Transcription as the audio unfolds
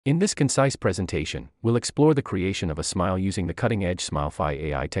In this concise presentation, we'll explore the creation of a smile using the cutting-edge SmileFy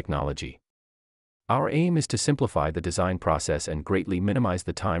AI technology. Our aim is to simplify the design process and greatly minimize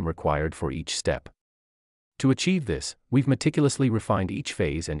the time required for each step. To achieve this, we've meticulously refined each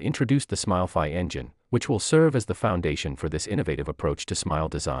phase and introduced the SmileFy engine, which will serve as the foundation for this innovative approach to smile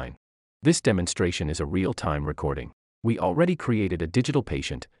design. This demonstration is a real-time recording. We already created a digital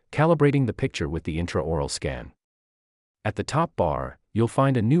patient, calibrating the picture with the intraoral scan. At the top bar, you'll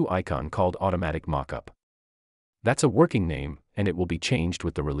find a new icon called Automatic Mockup. That's a working name, and it will be changed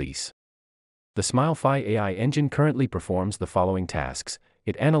with the release. The SmileFy AI engine currently performs the following tasks.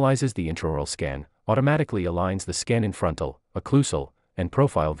 It analyzes the intraoral scan, automatically aligns the scan in frontal, occlusal, and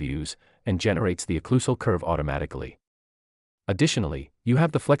profile views, and generates the occlusal curve automatically. Additionally, you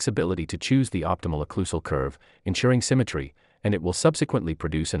have the flexibility to choose the optimal occlusal curve, ensuring symmetry, and it will subsequently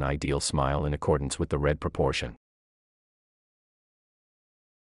produce an ideal smile in accordance with the red proportion.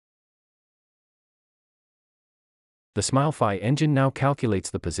 The SmileFy engine now calculates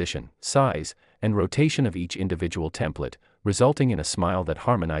the position, size, and rotation of each individual template, resulting in a smile that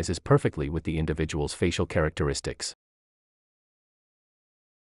harmonizes perfectly with the individual's facial characteristics.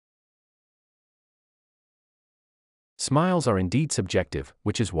 Smiles are indeed subjective,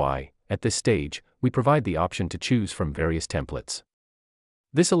 which is why, at this stage, we provide the option to choose from various templates.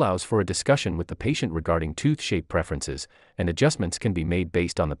 This allows for a discussion with the patient regarding tooth shape preferences, and adjustments can be made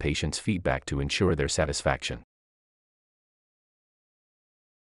based on the patient's feedback to ensure their satisfaction.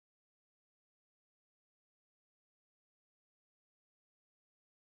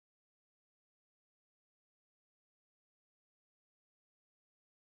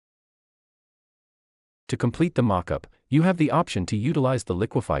 To complete the mockup, you have the option to utilize the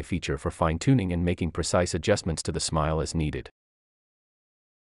Liquify feature for fine-tuning and making precise adjustments to the smile as needed.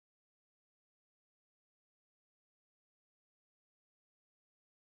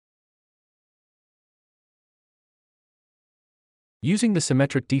 Using the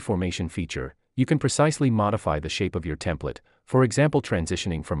symmetric deformation feature, you can precisely modify the shape of your template, for example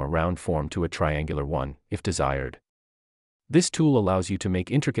transitioning from a round form to a triangular one, if desired. This tool allows you to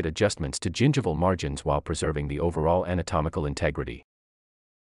make intricate adjustments to gingival margins while preserving the overall anatomical integrity.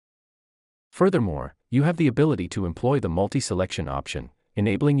 Furthermore, you have the ability to employ the multi-selection option,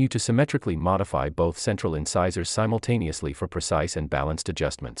 enabling you to symmetrically modify both central incisors simultaneously for precise and balanced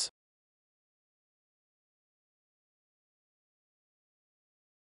adjustments.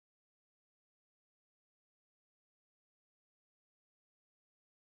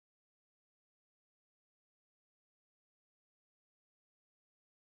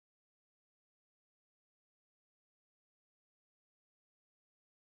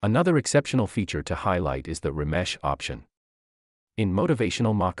 Another exceptional feature to highlight is the remesh option. In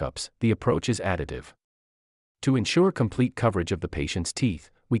motivational mockups, the approach is additive. To ensure complete coverage of the patient's teeth,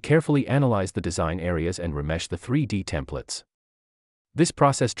 we carefully analyze the design areas and remesh the 3D templates. This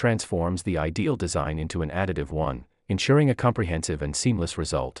process transforms the ideal design into an additive one, ensuring a comprehensive and seamless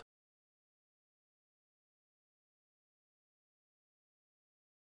result.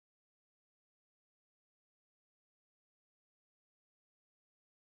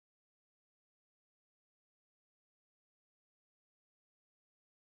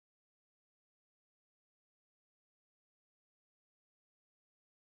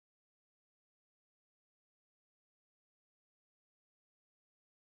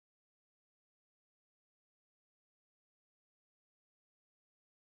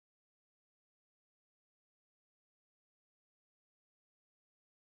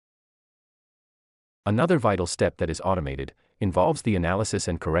 Another vital step that is automated involves the analysis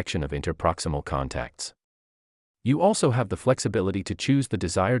and correction of interproximal contacts. You also have the flexibility to choose the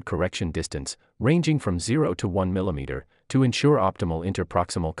desired correction distance, ranging from 0 to 1 mm, to ensure optimal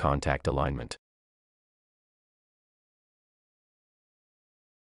interproximal contact alignment.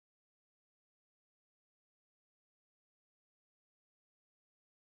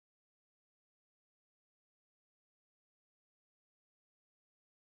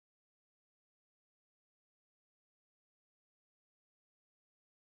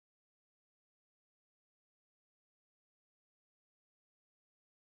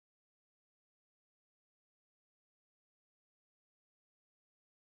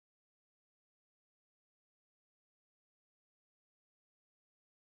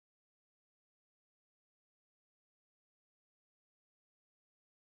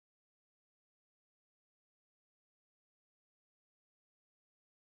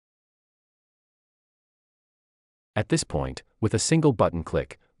 At this point, with a single button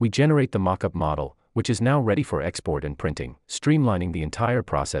click, we generate the mockup model, which is now ready for export and printing, streamlining the entire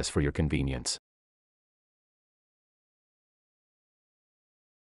process for your convenience.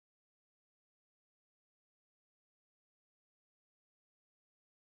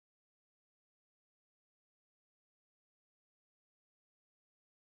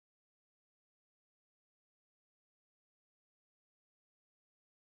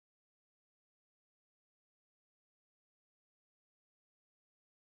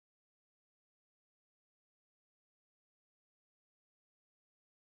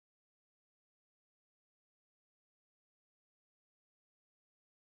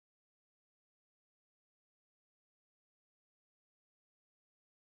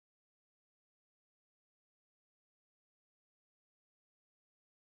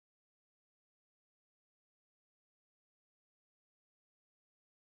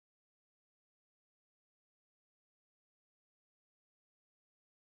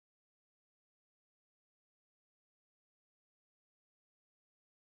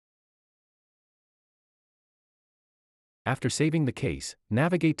 After saving the case,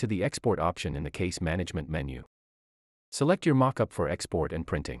 navigate to the Export option in the Case Management menu. Select your mockup for export and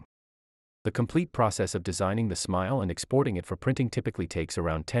printing. The complete process of designing the smile and exporting it for printing typically takes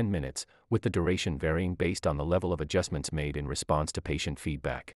around 10 minutes, with the duration varying based on the level of adjustments made in response to patient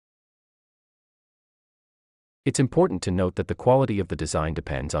feedback. It's important to note that the quality of the design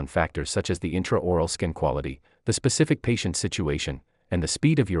depends on factors such as the intraoral skin quality, the specific patient situation, and the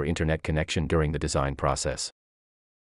speed of your internet connection during the design process.